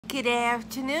Good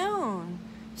afternoon.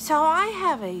 So I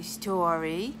have a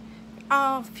story.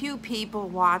 A few people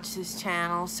watch this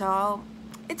channel, so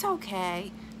it's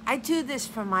okay. I do this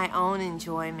for my own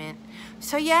enjoyment.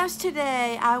 So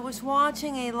yesterday I was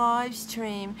watching a live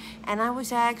stream and I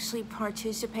was actually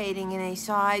participating in a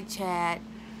side chat,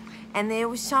 and there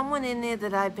was someone in there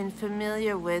that I've been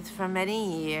familiar with for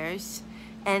many years,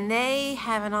 and they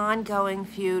have an ongoing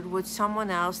feud with someone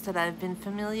else that I've been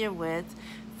familiar with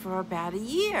for about a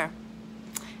year.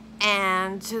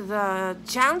 And the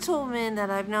gentleman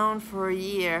that I've known for a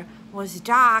year was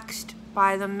doxxed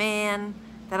by the man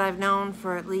that I've known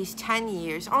for at least 10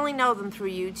 years. Only know them through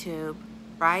YouTube,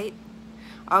 right?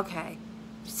 Okay,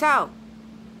 so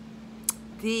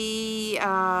the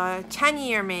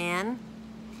 10-year man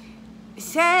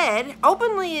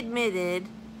openly admitted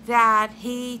that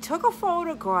he took a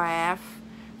photograph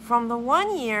from the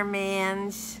 1-year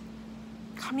man's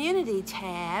community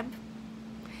tab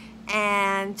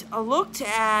and looked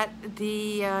at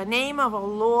the name of a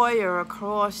lawyer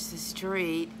across the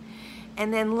street,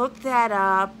 and then looked that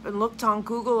up and looked on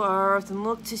Google Earth and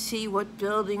looked to see what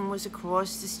building was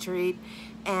across the street,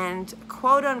 and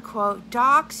quote unquote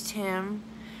doxed him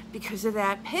because of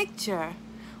that picture.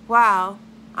 Wow,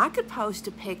 I could post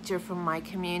a picture from my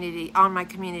community on my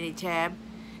community tab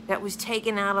that was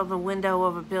taken out of the window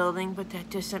of a building, but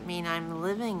that doesn't mean I'm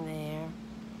living there.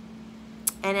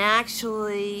 And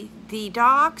actually, the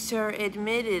doxer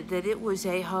admitted that it was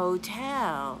a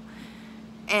hotel.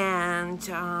 And,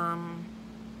 well,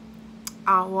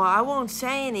 I won't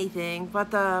say anything, but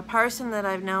the person that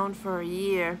I've known for a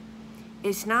year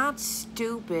is not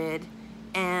stupid,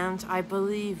 and I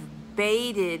believe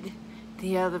baited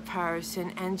the other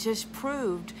person and just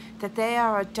proved that they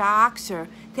are a doxer.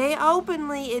 They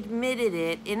openly admitted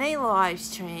it in a live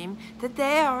stream that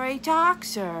they are a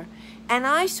doxer. And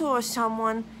I saw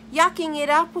someone yucking it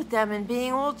up with them and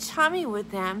being all chummy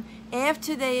with them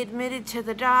after they admitted to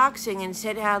the doxing and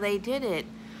said how they did it.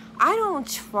 I don't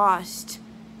trust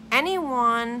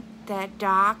anyone that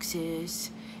doxes.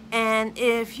 And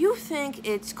if you think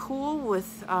it's cool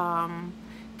with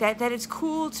that it's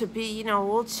cool to be, you know,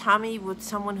 all chummy with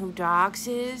someone who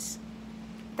doxes,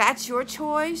 that's your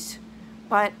choice.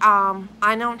 But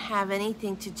I don't have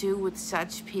anything to do with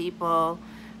such people.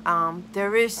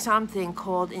 There is something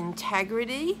called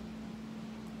integrity,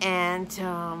 and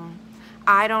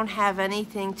I don't have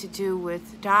anything to do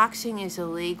with doxing. Is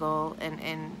illegal,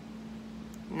 and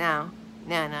no.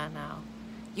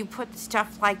 You put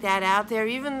stuff like that out there,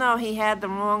 even though he had the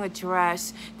wrong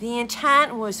address, the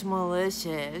intent was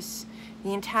malicious.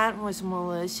 The intent was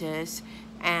malicious,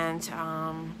 and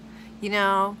you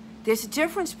know, there's a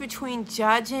difference between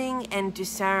judging and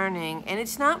discerning, and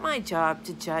it's not my job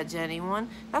to judge anyone.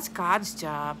 That's God's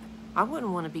job. I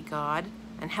wouldn't want to be God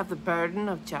and have the burden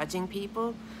of judging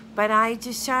people, but I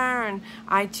discern.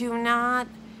 I do not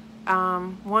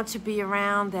want to be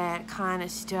around that kind of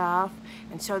stuff,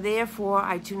 and so therefore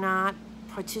I do not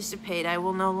participate. I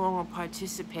will no longer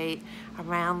participate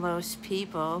around those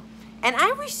people. And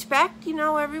I respect, you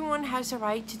know, everyone has a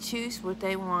right to choose what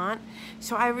they want.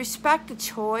 So I respect the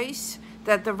choice,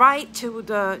 the right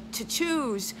to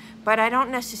choose, but I don't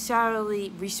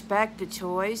necessarily respect the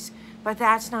choice. But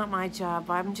that's not my job.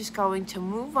 I'm just going to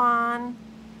move on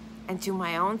and do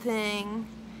my own thing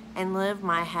and live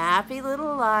my happy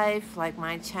little life like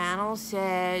my channel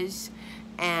says.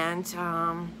 And,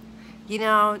 you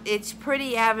know, it's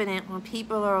pretty evident when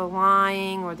people are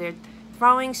lying or they're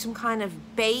throwing some kind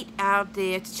of bait out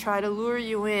there to try to lure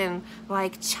you in,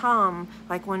 like chum,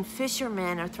 like when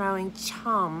fishermen are throwing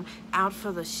chum out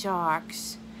for the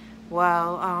sharks.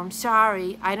 Well,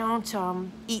 sorry, I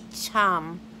don't eat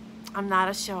chum. I'm not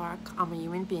a shark, I'm a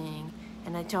human being,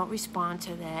 and I don't respond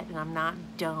to that, and I'm not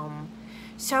dumb.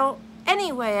 So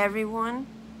anyway, everyone,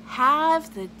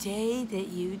 have the day that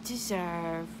you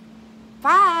deserve.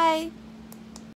 Bye.